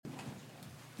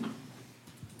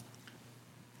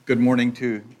Good morning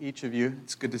to each of you.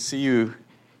 It's good to see you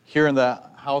here in the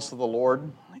house of the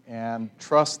Lord, and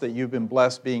trust that you've been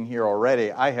blessed being here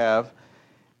already. I have,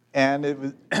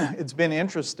 and it's been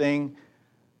interesting.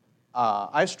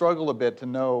 I struggled a bit to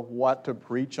know what to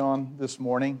preach on this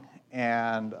morning,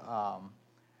 and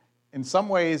in some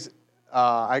ways,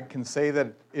 I can say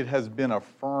that it has been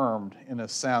affirmed in a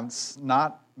sense,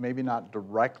 maybe not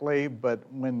directly, but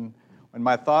when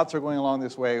my thoughts are going along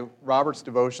this way, Robert's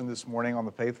devotion this morning on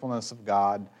the faithfulness of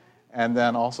God, and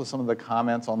then also some of the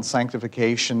comments on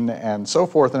sanctification and so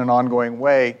forth in an ongoing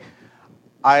way,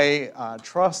 I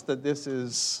trust that this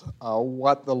is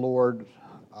what the Lord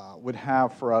would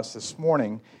have for us this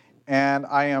morning. And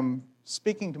I am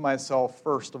speaking to myself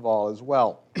first of all as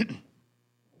well.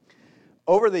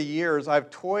 Over the years, I've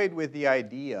toyed with the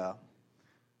idea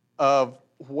of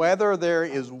whether there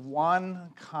is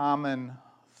one common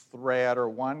thread or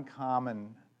one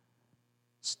common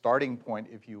starting point,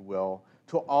 if you will,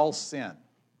 to all sin.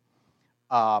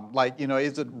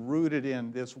 Is it rooted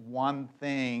in this one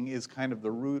thing is kind of the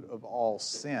root of all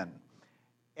sin?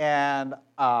 And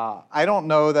I don't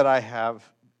know that I have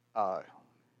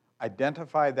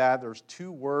identified that. There's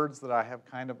two words that I have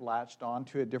kind of latched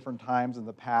onto at different times in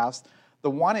the past. The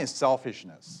one is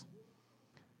selfishness,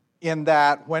 in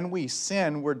that when we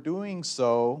sin, we're doing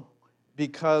so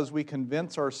because we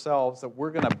convince ourselves that we're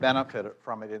going to benefit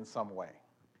from it in some way.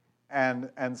 And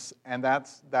that's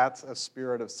a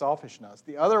spirit of selfishness.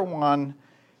 The other one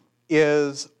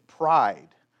is pride.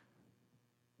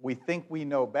 We think we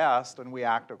know best and we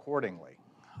act accordingly.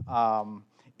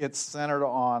 It's centered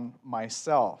on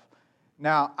myself.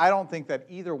 Now, I don't think that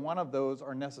either one of those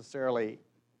are necessarily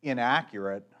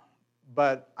inaccurate,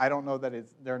 but I don't know that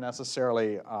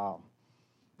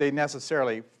they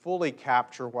necessarily fully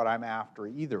capture what I'm after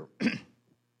either.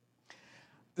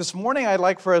 This morning, I'd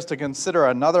like for us to consider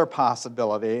another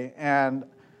possibility, and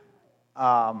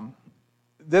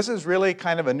this is really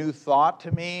kind of a new thought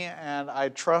to me, and I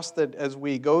trust that as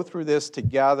we go through this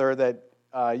together that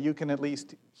you can at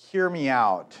least hear me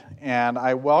out, and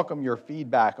I welcome your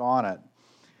feedback on it.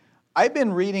 I've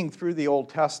been reading through the Old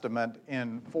Testament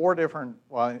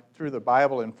through the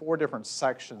Bible in 4 different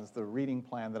sections, the reading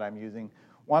plan that I'm using.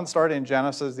 One started in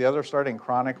Genesis, the other started in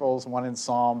Chronicles, one in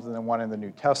Psalms, and then one in the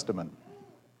New Testament.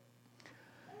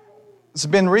 It's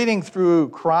been reading through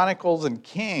Chronicles and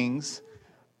Kings.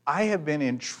 I have been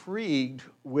intrigued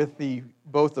with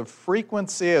both the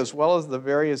frequency as well as the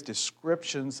various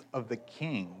descriptions of the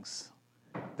kings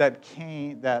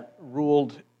that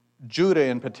ruled Judah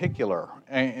in particular,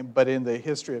 but in the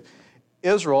history of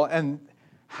Israel, and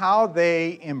how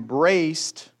they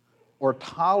embraced or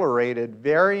tolerated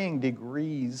varying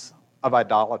degrees of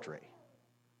idolatry.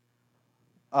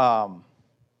 And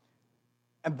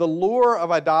the lure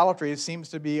of idolatry seems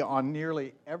to be on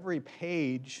nearly every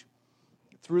page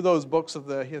through those books of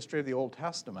the history of the Old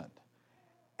Testament.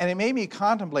 And it made me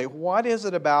contemplate, what is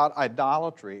it about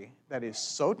idolatry that is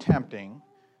so tempting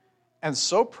and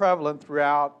so prevalent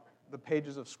throughout the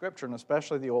pages of Scripture, and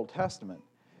especially the Old Testament?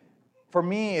 For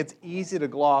me, it's easy to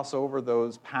gloss over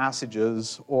those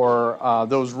passages or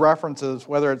those references,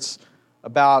 whether it's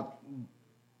about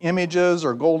images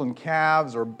or golden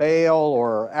calves or Baal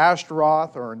or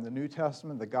Ashtaroth, or in the New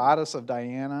Testament, the goddess of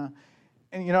Diana.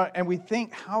 And we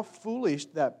think how foolish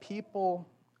that people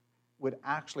would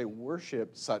actually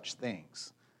worship such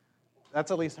things.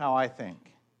 That's at least how I think.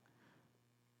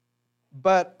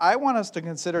 But I want us to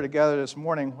consider together this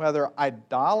morning whether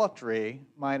idolatry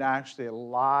might actually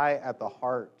lie at the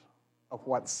heart of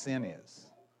what sin is,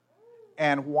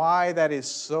 and why that is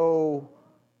so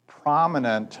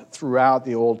prominent throughout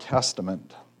the Old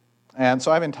Testament. And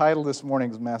so I've entitled this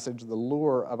morning's message, The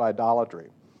Lure of Idolatry.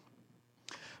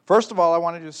 First of all, I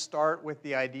want to just start with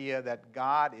the idea that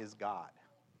God is God,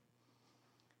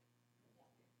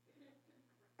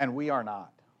 and we are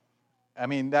not. I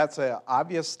mean, that's an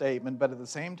obvious statement, but at the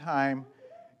same time,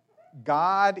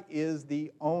 God is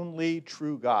the only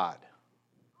true God.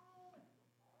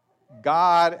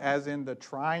 God, as in the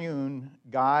triune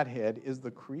Godhead, is the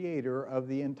creator of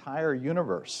the entire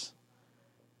universe.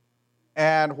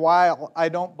 And while I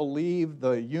don't believe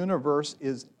the universe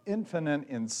is infinite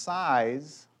in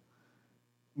size,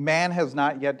 man has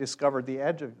not yet discovered the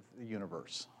edge of the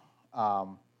universe.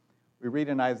 We read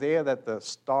in Isaiah that the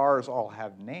stars all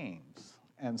have names,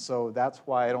 and so that's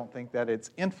why I don't think that it's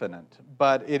infinite,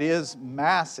 but it is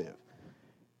massive.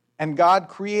 And God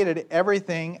created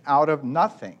everything out of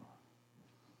nothing.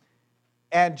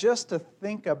 And just to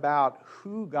think about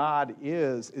who God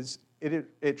is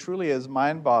it truly is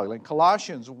mind-boggling.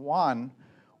 Colossians 1,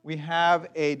 we have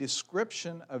a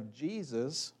description of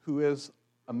Jesus, who is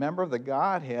a member of the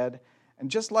Godhead. And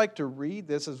just like to read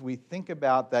this as we think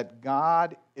about that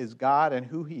God is God and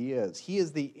who He is. He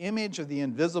is the image of the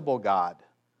invisible God,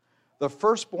 the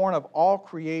firstborn of all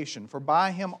creation, for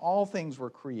by Him all things were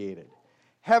created.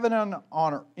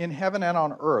 In heaven and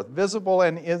on earth, visible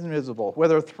and invisible,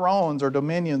 whether thrones or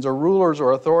dominions or rulers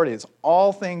or authorities,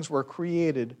 all things were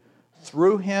created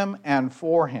through Him and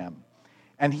for Him.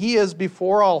 And He is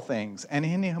before all things, and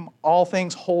in Him all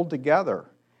things hold together.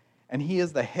 And He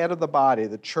is the head of the body,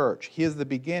 the church. He is the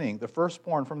beginning, the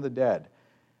firstborn from the dead,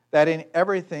 that in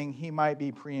everything He might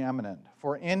be preeminent.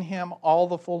 For in Him all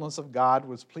the fullness of God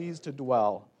was pleased to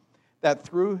dwell, that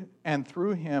through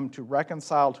Him to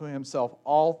reconcile to Himself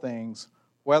all things,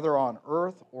 whether on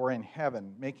earth or in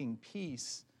heaven, making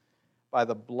peace by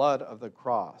the blood of the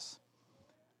cross.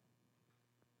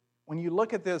 When you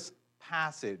look at this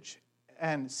passage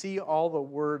and see all the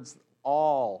words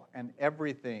all and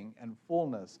everything and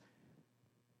fullness,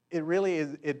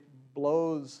 it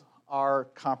blows our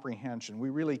comprehension. We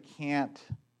really can't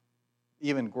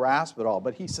even grasp it all.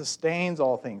 But He sustains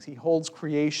all things. He holds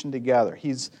creation together.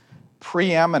 He's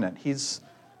preeminent. He's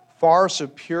far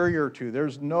superior to.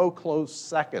 There's no close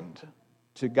second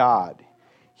to God.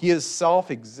 He is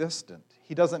self-existent.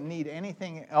 He doesn't need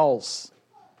anything else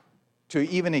to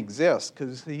even exist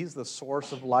because He's the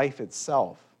source of life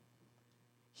itself.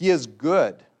 He is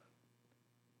good.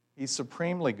 He's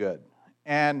supremely good.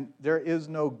 And there is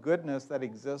no goodness that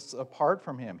exists apart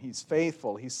from Him. He's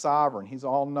faithful. He's sovereign. He's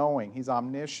all-knowing. He's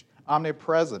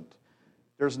omnipresent.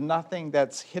 There's nothing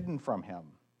that's hidden from Him.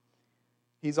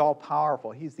 He's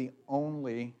all-powerful. He's the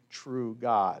only true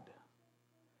God.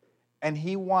 And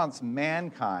He wants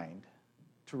mankind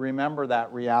to remember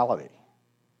that reality.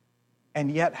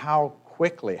 And yet how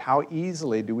quickly, how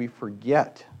easily do we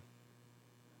forget?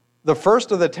 The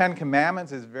first of the 10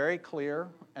 Commandments is very clear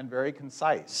and very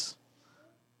concise.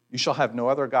 You shall have no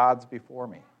other gods before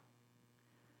me.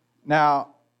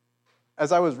 Now,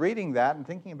 as I was reading that and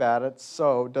thinking about it,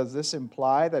 so does this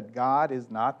imply that God is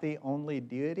not the only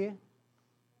deity?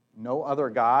 No other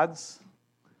gods?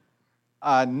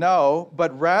 No,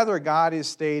 but rather God is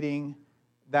stating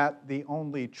that the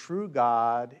only true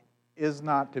God is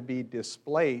not to be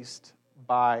displaced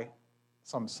by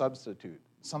some substitute,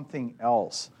 something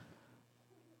else,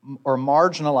 or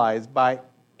marginalized by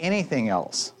anything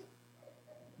else.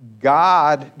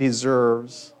 God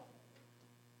deserves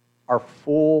a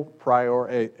full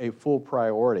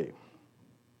priority.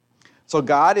 So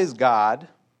God is God.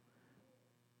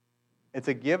 It's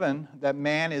a given that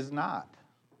man is not.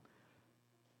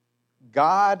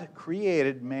 God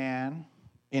created man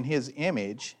in His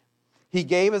image. He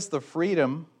gave us the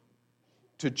freedom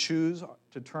to choose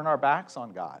to turn our backs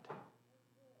on God.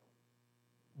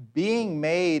 Being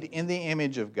made in the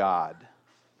image of God,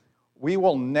 we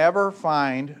will never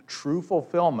find true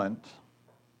fulfillment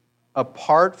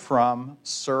apart from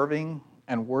serving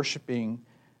and worshiping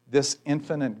this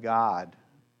infinite God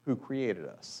who created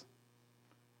us.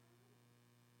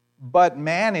 But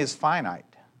man is finite.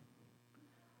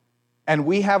 And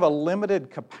we have a limited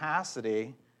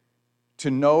capacity to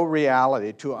know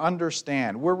reality, to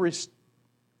understand. We're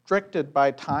restricted by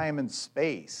time and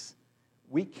space.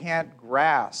 We can't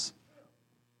grasp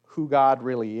who God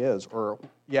really is, or,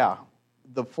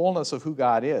 the fullness of who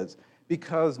God is,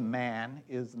 because man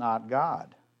is not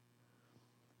God.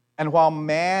 And while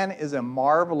man is a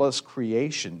marvelous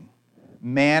creation,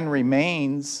 man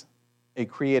remains a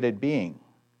created being.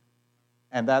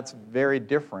 And that's very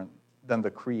different than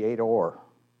the Creator.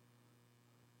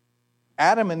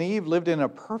 Adam and Eve lived in a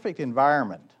perfect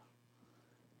environment.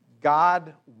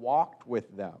 God walked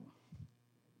with them.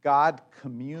 God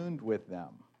communed with them.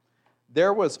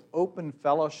 There was open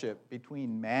fellowship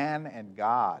between man and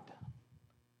God.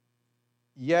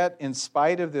 Yet, in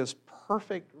spite of this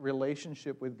perfect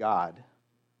relationship with God,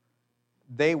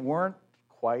 they weren't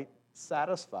quite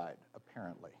satisfied,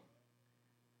 apparently.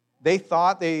 They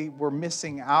thought they were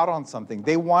missing out on something.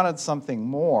 They wanted something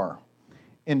more.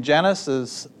 In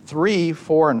Genesis 3,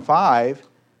 4, and 5,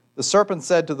 the serpent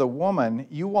said to the woman,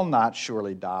 "You will not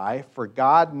surely die, for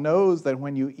God knows that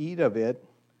when you eat of it,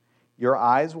 your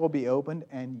eyes will be opened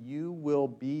and you will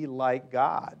be like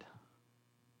God,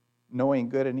 knowing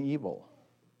good and evil."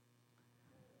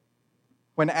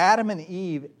 When Adam and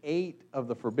Eve ate of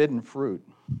the forbidden fruit,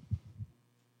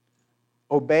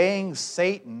 obeying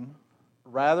Satan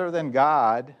rather than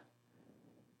God,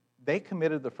 they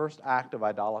committed the first act of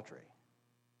idolatry.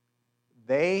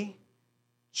 They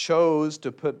chose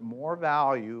to put more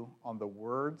value on the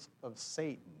words of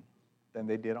Satan than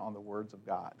they did on the words of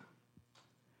God.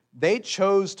 They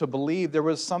chose to believe there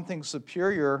was something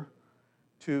superior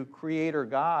to Creator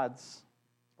God's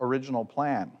original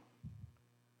plan.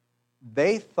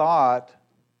 They thought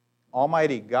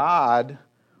Almighty God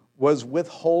was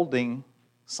withholding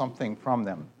something from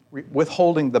them,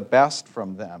 withholding the best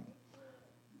from them,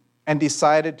 and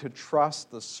decided to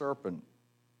trust the serpent's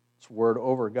word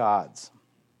over God's.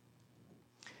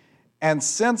 And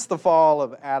since the fall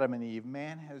of Adam and Eve,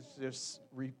 man has just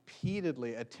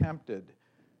repeatedly attempted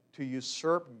to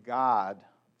usurp God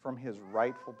from his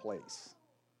rightful place.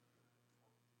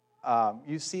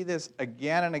 You see this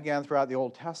again and again throughout the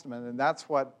Old Testament, and that's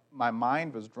what my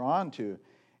mind was drawn to.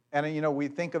 And, we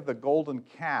think of the golden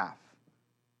calf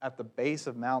at the base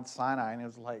of Mount Sinai, and it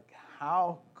was like,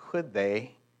 how could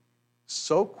they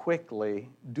so quickly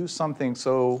do something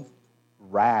so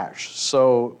rash,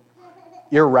 so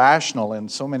irrational in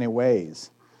so many ways?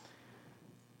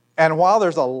 And while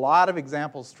there's a lot of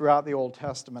examples throughout the Old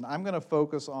Testament, I'm going to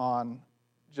focus on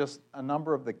just a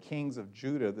number of the kings of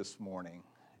Judah this morning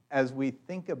as we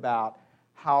think about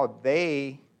how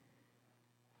they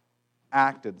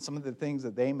acted, some of the things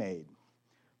that they made.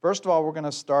 First of all, we're going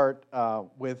to start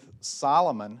with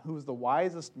Solomon, who was the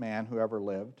wisest man who ever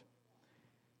lived.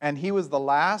 And he was the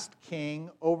last king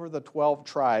over the 12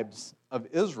 tribes of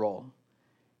Israel.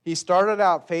 He started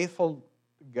out faithful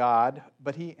to God,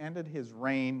 but he ended his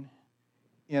reign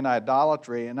in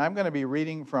idolatry. And I'm going to be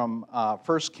reading from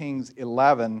 1 Kings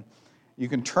 11. You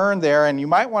can turn there, and you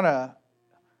might want to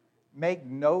make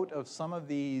note of some of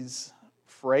these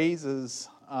phrases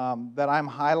that I'm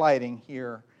highlighting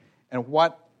here and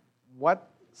what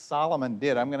Solomon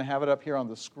did. I'm going to have it up here on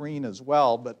the screen as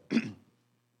well, but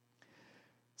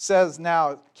says,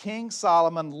 now, King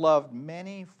Solomon loved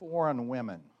many foreign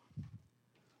women.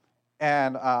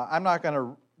 And I'm not going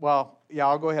to,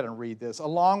 I'll go ahead and read this.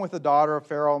 Along with the daughter of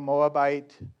Pharaoh,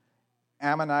 Moabite,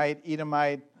 Ammonite,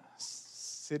 Edomite,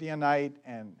 Sidonite,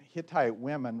 and Hittite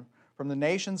women from the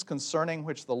nations concerning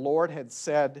which the Lord had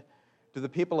said to the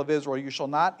people of Israel, you shall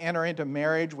not enter into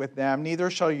marriage with them,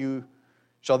 neither shall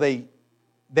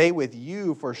they with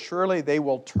you, for surely they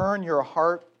will turn your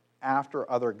heart after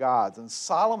other gods. And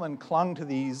Solomon clung to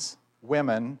these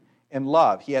women in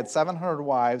love. He had 700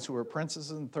 wives who were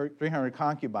princesses and 300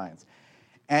 concubines.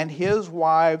 And his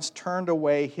wives turned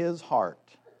away his heart.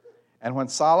 And when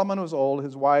Solomon was old,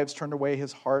 his wives turned away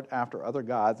his heart after other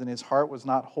gods, and his heart was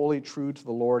not wholly true to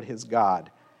the Lord his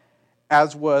God,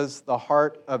 as was the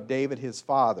heart of David his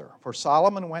father. For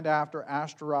Solomon went after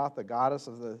Ashtaroth, the goddess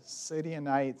of the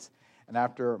Sidonites, and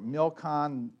after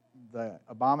Milcom, the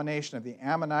abomination of the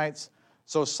Ammonites.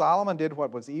 So Solomon did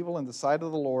what was evil in the sight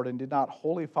of the Lord and did not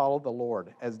wholly follow the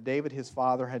Lord, as David his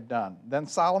father had done. Then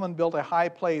Solomon built a high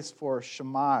place for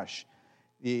Shamash,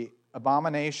 the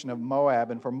abomination of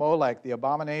Moab, and for Molech, the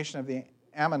abomination of the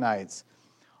Ammonites,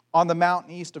 on the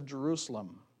mountain east of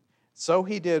Jerusalem. So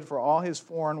he did for all his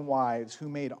foreign wives who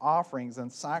made offerings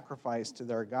and sacrificed to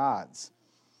their gods.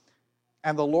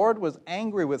 And the Lord was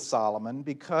angry with Solomon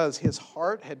because his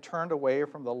heart had turned away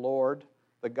from the Lord,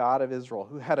 the God of Israel,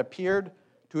 who had appeared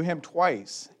to him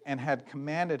twice and had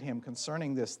commanded him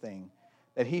concerning this thing,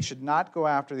 that he should not go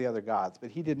after the other gods.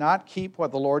 But he did not keep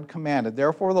what the Lord commanded.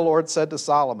 Therefore the Lord said to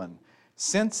Solomon,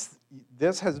 since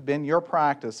this has been your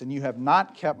practice, and you have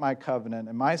not kept my covenant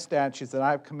and my statutes that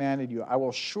I have commanded you, I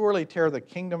will surely tear the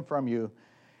kingdom from you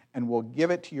and will give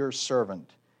it to your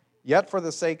servant. Yet for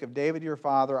the sake of David your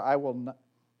father, I will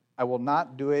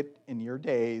not do it in your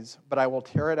days, but I will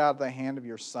tear it out of the hand of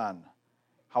your son.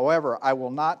 However, I will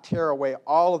not tear away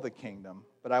all of the kingdom,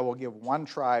 but I will give one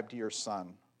tribe to your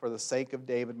son, for the sake of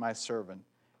David my servant,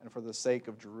 and for the sake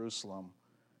of Jerusalem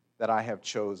that I have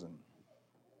chosen.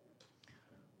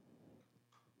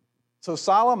 So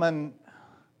Solomon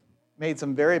made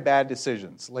some very bad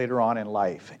decisions later on in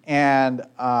life, and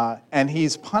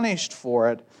he's punished for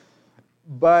it.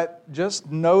 But just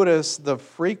notice the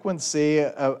frequency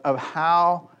of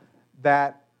how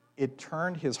that it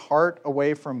turned his heart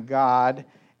away from God,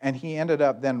 and he ended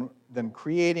up then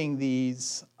creating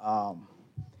these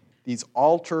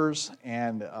altars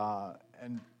and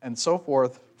so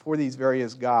forth for these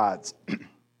various gods.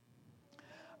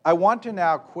 I want to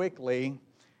now quickly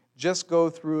just go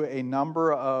through a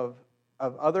number of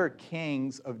other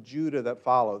kings of Judah that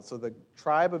followed. So the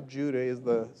tribe of Judah is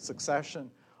the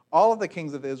succession. All of the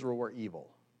kings of Israel were evil,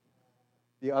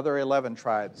 the other 11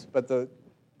 tribes. But the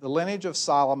lineage of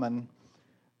Solomon,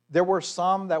 there were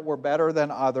some that were better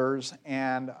than others,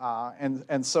 and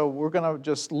so we're going to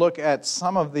just look at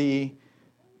some of the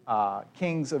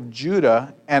kings of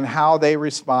Judah and how they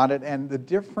responded and the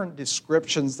different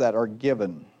descriptions that are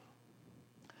given.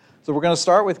 So we're going to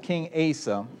start with King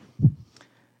Asa,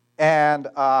 and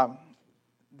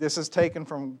this is taken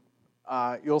from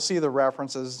you'll see the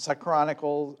references. 2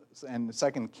 Chronicles and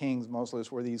 2 Kings mostly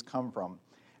is where these come from.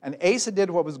 And Asa did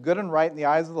what was good and right in the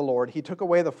eyes of the Lord. He took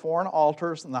away the foreign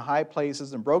altars and the high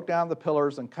places and broke down the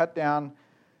pillars and cut down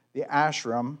the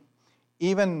Asherim.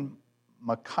 Even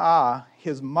Maacah,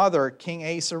 his mother,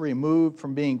 King Asa removed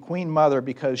from being queen mother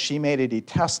because she made a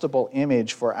detestable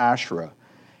image for Asherah.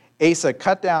 Asa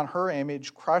cut down her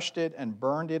image, crushed it, and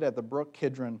burned it at the brook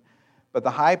Kidron. But the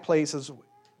high places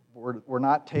were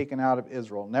not taken out of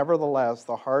Israel. Nevertheless,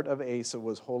 the heart of Asa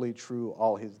was wholly true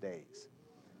all his days.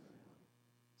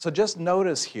 So just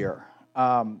notice here,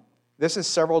 this is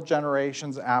several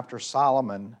generations after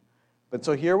Solomon. But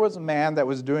so here was a man that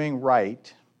was doing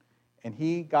right, and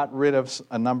he got rid of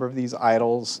a number of these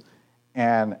idols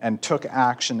and took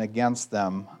action against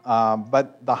them.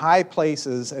 But the high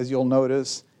places, as you'll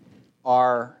notice,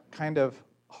 are kind of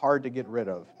hard to get rid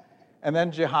of. And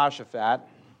then Jehoshaphat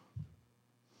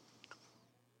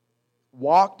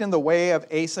walked in the way of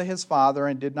Asa his father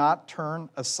and did not turn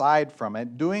aside from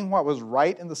it, doing what was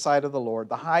right in the sight of the Lord.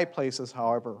 The high places,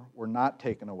 however, were not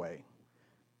taken away.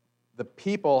 The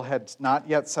people had not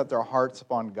yet set their hearts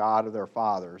upon God of their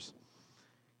fathers.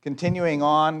 Continuing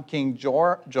on, King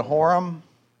Jehoram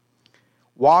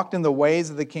walked in the ways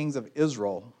of the kings of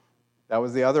Israel. That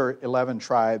was the other 11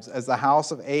 tribes, as the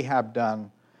house of Ahab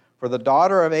done. For the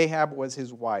daughter of Ahab was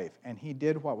his wife, and he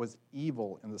did what was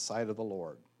evil in the sight of the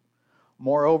Lord.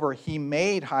 Moreover, he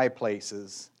made high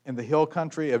places in the hill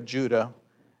country of Judah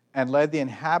and led the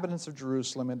inhabitants of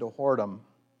Jerusalem into whoredom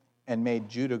and made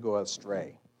Judah go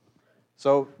astray.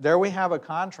 So there we have a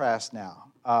contrast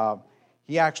now.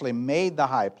 He actually made the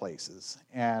high places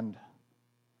and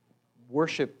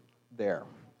worshiped there.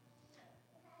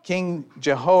 King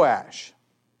Jehoash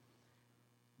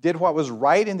did what was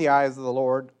right in the eyes of the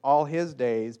Lord all his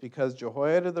days because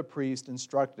Jehoiada the priest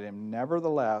instructed him.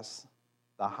 Nevertheless,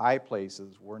 the high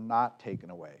places were not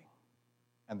taken away,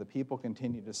 and the people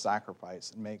continued to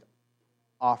sacrifice and make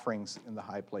offerings in the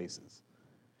high places.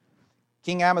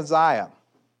 King Amaziah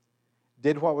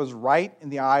did what was right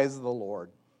in the eyes of the Lord,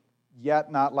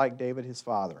 yet not like David his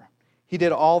father. He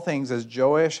did all things as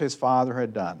Joash his father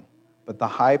had done, but the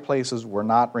high places were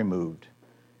not removed.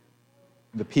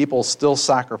 The people still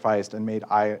sacrificed and made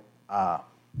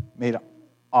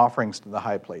offerings to the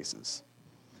high places.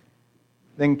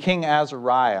 Then King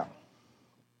Azariah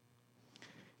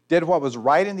did what was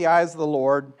right in the eyes of the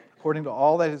Lord, according to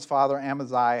all that his father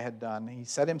Amaziah had done. He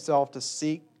set himself to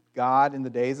seek God in the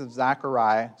days of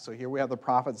Zechariah. So here we have the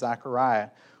prophet Zechariah,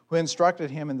 who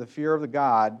instructed him in the fear of the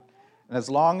God. And as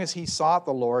long as he sought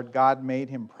the Lord, God made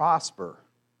him prosper.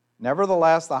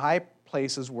 Nevertheless, the high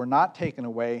places were not taken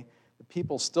away. The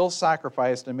people still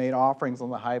sacrificed and made offerings on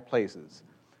the high places.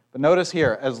 But notice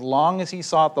here, as long as he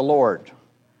sought the Lord,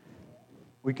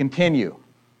 we continue.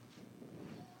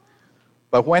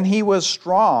 But when he was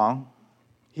strong,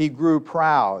 he grew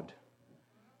proud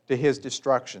to his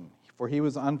destruction. For he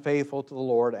was unfaithful to the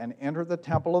Lord and entered the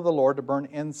temple of the Lord to burn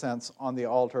incense on the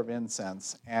altar of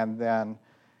incense. And then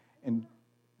in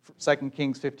 2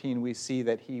 Kings 15, we see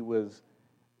that he was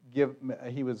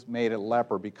made a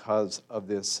leper because of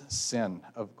this sin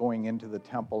of going into the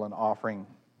temple and offering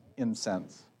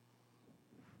incense.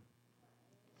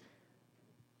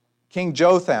 King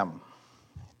Jotham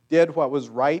did what was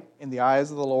right in the eyes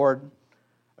of the Lord,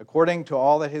 according to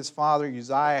all that his father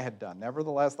Uzziah had done.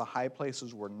 Nevertheless, the high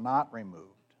places were not removed.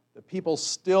 The people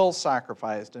still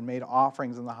sacrificed and made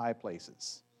offerings in the high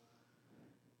places.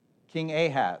 King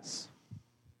Ahaz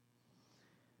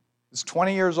was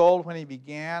 20 years old when he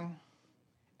began,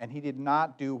 and he did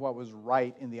not do what was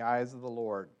right in the eyes of the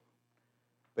Lord,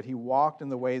 but he walked in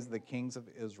the ways of the kings of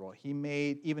Israel. He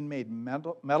even made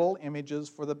metal images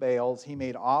for the Baals. He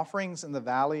made offerings in the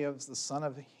valley of the son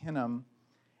of Hinnom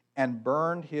and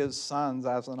burned his sons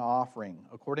as an offering,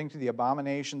 according to the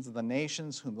abominations of the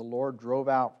nations whom the Lord drove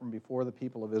out from before the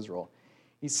people of Israel.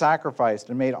 He sacrificed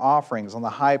and made offerings on the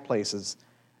high places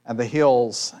and the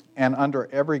hills and under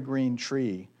every green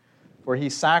tree. For he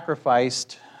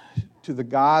sacrificed to the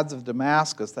gods of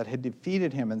Damascus that had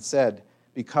defeated him and said,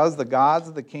 because the gods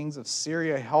of the kings of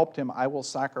Syria helped him, I will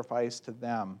sacrifice to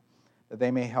them, that they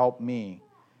may help me.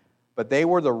 But they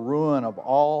were the ruin of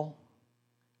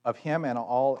him and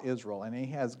all Israel. And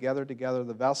Ahaz gathered together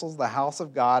the vessels of the house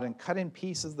of God and cut in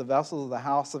pieces the vessels of the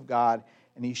house of God.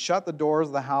 And he shut the doors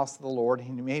of the house of the Lord.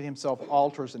 And he made himself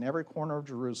altars in every corner of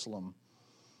Jerusalem.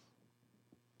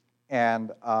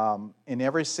 And in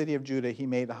every city of Judah he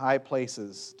made high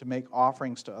places to make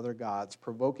offerings to other gods,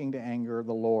 provoking to anger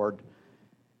the Lord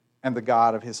and the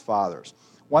God of his fathers.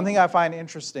 One thing I find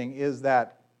interesting is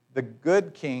that the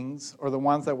good kings, or the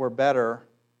ones that were better,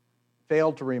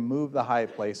 failed to remove the high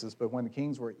places, but when the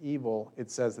kings were evil,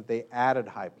 it says that they added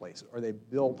high places, or they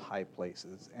built high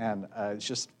places. And it's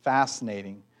just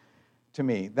fascinating to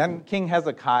me. Then King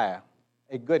Hezekiah,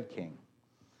 a good king.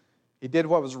 He did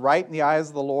what was right in the eyes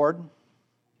of the Lord.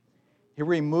 He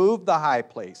removed the high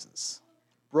places,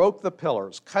 broke the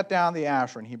pillars, cut down the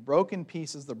Asherah, and he broke in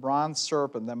pieces the bronze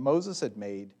serpent that Moses had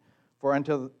made, for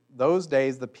until those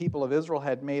days the people of Israel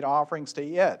had made offerings to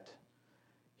it.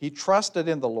 He trusted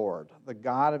in the Lord, the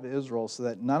God of Israel, so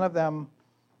that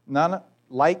none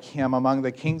like him among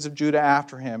the kings of Judah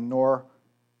after him, nor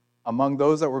among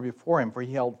those that were before him, for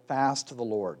he held fast to the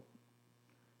Lord.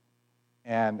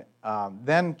 And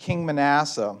then King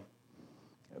Manasseh,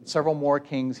 several more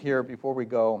kings here before we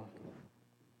go.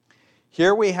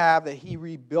 Here we have that he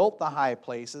rebuilt the high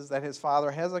places that his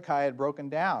father Hezekiah had broken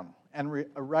down, and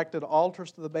erected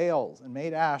altars to the Baals, and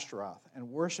made Ashtaroth, and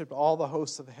worshipped all the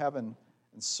hosts of heaven,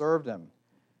 and served him.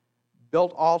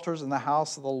 Built altars in the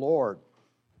house of the Lord.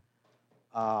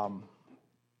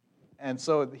 And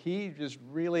so he just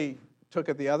really took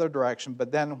it the other direction,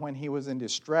 but then when he was in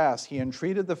distress, he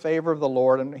entreated the favor of the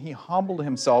Lord, and he humbled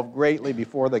himself greatly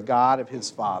before the God of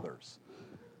his fathers.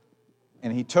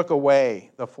 And he took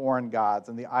away the foreign gods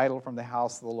and the idol from the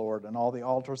house of the Lord and all the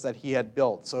altars that he had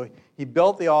built. So he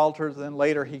built the altars, and then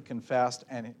later he confessed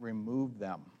and removed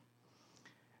them.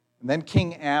 And then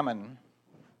King Ammon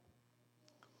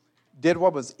did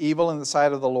what was evil in the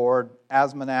sight of the Lord,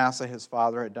 as Manasseh his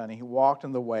father had done. He walked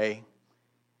in the way.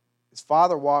 His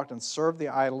father walked and served the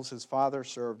idols his father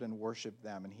served and worshipped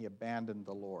them, and he abandoned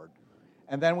the Lord.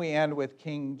 And then we end with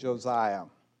King Josiah.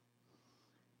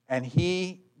 And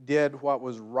he did what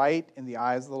was right in the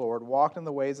eyes of the Lord, walked in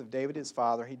the ways of David his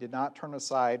father. He did not turn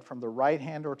aside from the right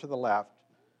hand or to the left.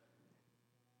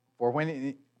 For in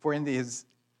the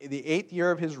 8th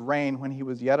year of his reign, when he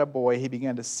was yet a boy, he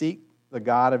began to seek the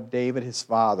God of David his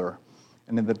father.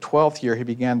 And in the 12th year, he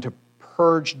began to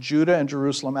purge Judah and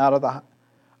Jerusalem out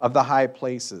of the high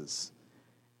places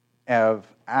of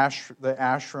the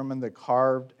Asherim and the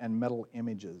carved and metal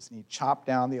images. And he chopped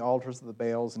down the altars of the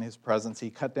Baals in his presence. He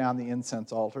cut down the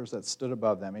incense altars that stood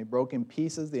above them. He broke in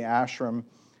pieces the Asherim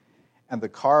and the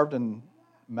carved and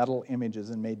metal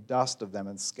images, and made dust of them,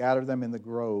 and scattered them in the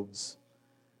groves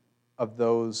of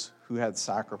those who had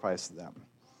sacrificed to them.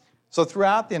 So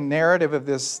throughout the narrative of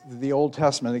the Old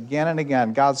Testament, again and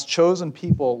again, God's chosen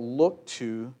people look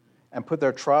to and put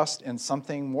their trust in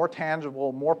something more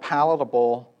tangible, more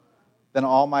palatable than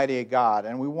Almighty God.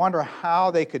 And we wonder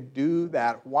how they could do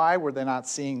that. Why were they not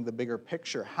seeing the bigger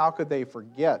picture? How could they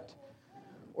forget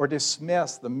or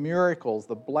dismiss the miracles,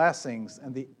 the blessings,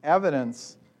 and the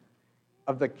evidence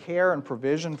of the care and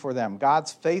provision for them,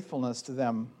 God's faithfulness to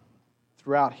them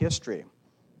throughout history?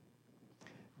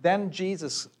 Then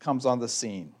Jesus comes on the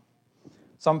scene,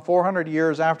 some 400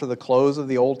 years after the close of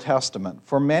the Old Testament.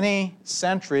 For many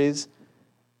centuries,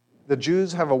 the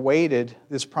Jews have awaited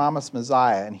this promised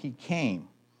Messiah, and he came.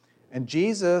 And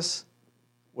Jesus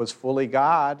was fully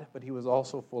God, but he was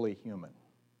also fully human.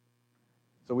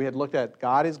 So we had looked at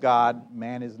God is God,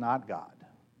 man is not God.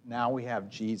 Now we have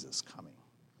Jesus coming.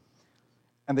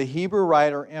 And the Hebrew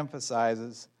writer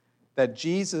emphasizes that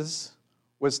Jesus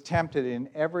was tempted in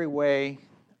every way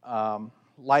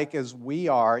like as we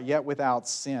are, yet without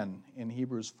sin, in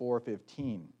Hebrews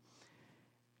 4:15.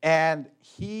 And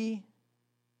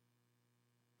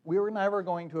we were never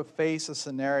going to face a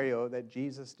scenario that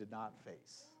Jesus did not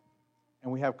face.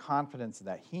 And we have confidence in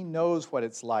that. He knows what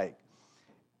it's like.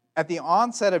 At the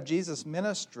onset of Jesus'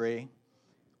 ministry,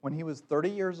 when he was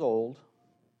 30 years old,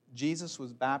 Jesus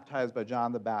was baptized by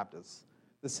John the Baptist.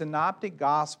 The Synoptic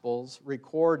Gospels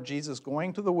record Jesus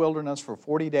going to the wilderness for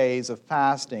 40 days of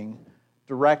fasting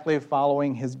directly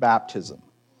following his baptism.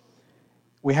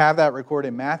 We have that recorded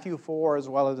in Matthew 4 as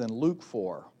well as in Luke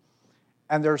 4.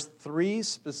 And there's 3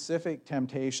 specific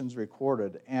temptations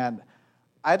recorded. And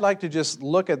I'd like to just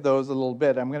look at those a little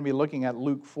bit. I'm going to be looking at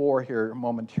Luke 4 here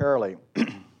momentarily.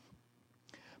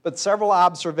 But several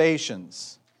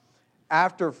observations.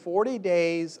 After 40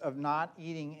 days of not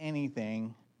eating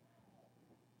anything,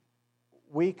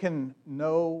 we can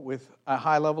know with a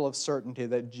high level of certainty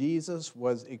that Jesus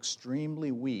was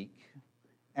extremely weak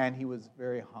and he was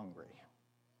very hungry.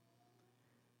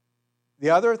 The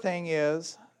other thing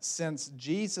is, since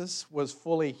Jesus was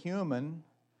fully human,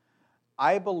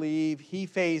 I believe he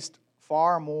faced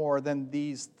far more than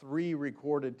these 3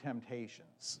 recorded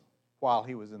temptations while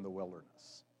he was in the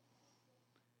wilderness.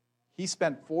 He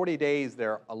spent 40 days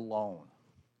there alone.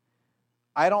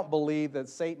 I don't believe that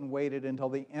Satan waited until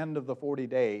the end of the 40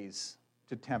 days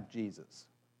to tempt Jesus.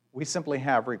 We simply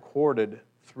have recorded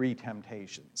 3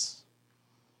 temptations.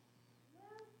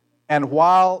 And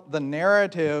while the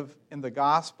narrative in the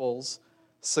Gospels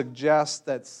suggests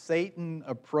that Satan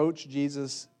approached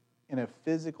Jesus in a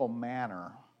physical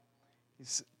manner,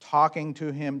 he's talking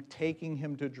to him, taking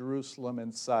him to Jerusalem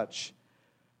and such,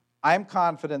 I'm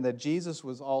confident that Jesus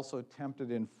was also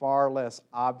tempted in far less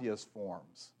obvious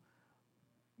forms,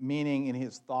 meaning in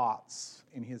his thoughts,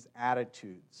 in his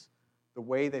attitudes, the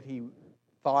way that he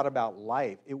thought about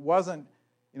life. It wasn't,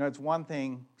 it's one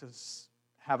thing to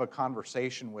have a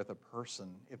conversation with a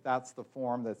person, if that's the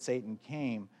form that Satan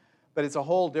came, but it's a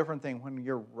whole different thing when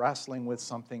you're wrestling with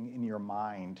something in your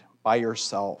mind by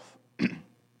yourself.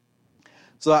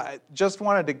 So I just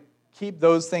wanted to keep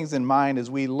those things in mind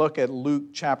as we look at Luke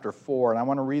chapter 4, and I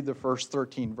want to read the first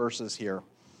 13 verses here.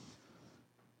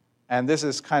 And this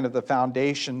is kind of the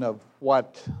foundation of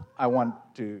what I want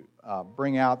to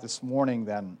bring out this morning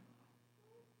then.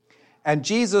 And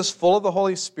Jesus, full of the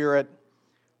Holy Spirit,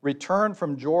 returned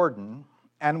from Jordan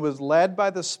and was led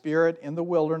by the Spirit in the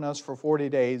wilderness for 40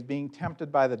 days, being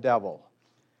tempted by the devil.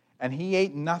 And he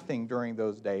ate nothing during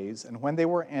those days, and when they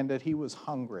were ended, he was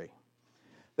hungry.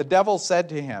 The devil said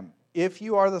to him, "If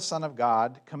you are the Son of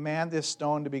God, command this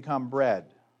stone to become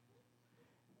bread."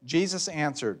 Jesus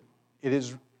answered, "It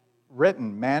is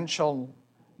written, man shall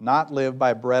not live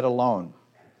by bread alone."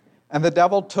 And the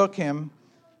devil took him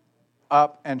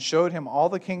up and showed him all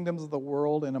the kingdoms of the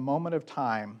world in a moment of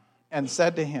time, and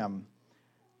said to him,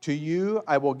 "To you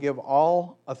I will give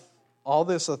all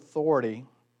this authority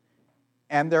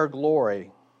and their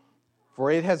glory, for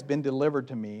it has been delivered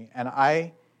to me, and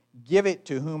I give it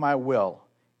to whom I will.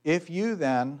 If you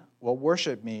then will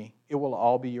worship me, it will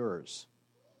all be yours."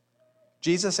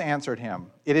 Jesus answered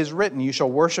him, "It is written, you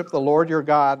shall worship the Lord your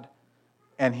God,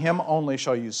 and him only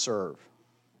shall you serve."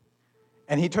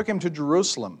 And he took him to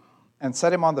Jerusalem and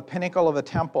set him on the pinnacle of the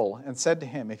temple and said to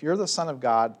him, "If you're the Son of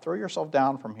God, throw yourself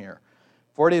down from here.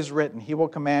 For it is written, he will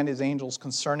command his angels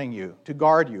concerning you to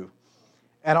guard you,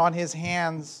 and on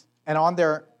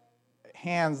their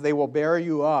hands they will bear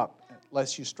you up,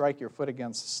 lest you strike your foot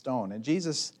against a stone." And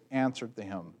Jesus answered to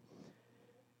him,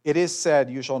 "It is said,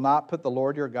 you shall not put the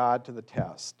Lord your God to the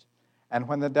test." And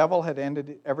when the devil had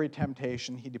ended every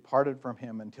temptation, he departed from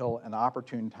him until an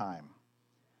opportune time.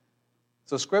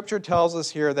 So Scripture tells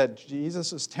us here that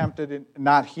Jesus was tempted,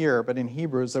 not here, but in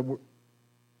Hebrews,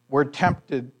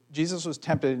 that Jesus was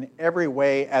tempted in every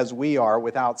way as we are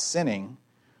without sinning.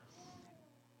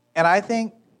 And I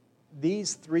think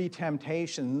these three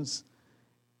temptations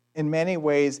in many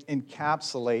ways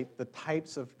encapsulate the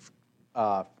types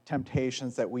of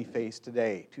temptations that we face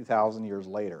today, 2,000 years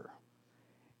later.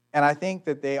 And I think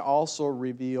that they also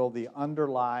reveal the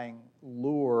underlying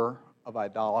lure of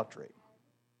idolatry.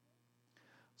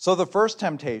 So the first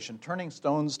temptation, turning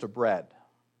stones to bread.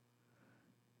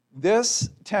 This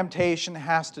temptation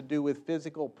has to do with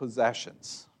physical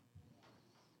possessions,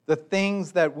 the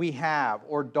things that we have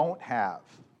or don't have.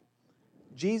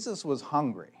 Jesus was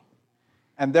hungry,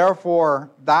 and therefore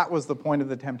that was the point of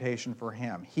the temptation for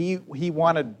him. He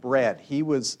wanted bread. He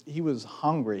was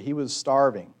hungry. He was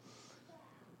starving.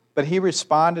 But he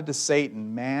responded to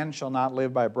Satan, "Man shall not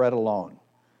live by bread alone."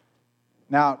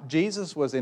 Now, Jesus was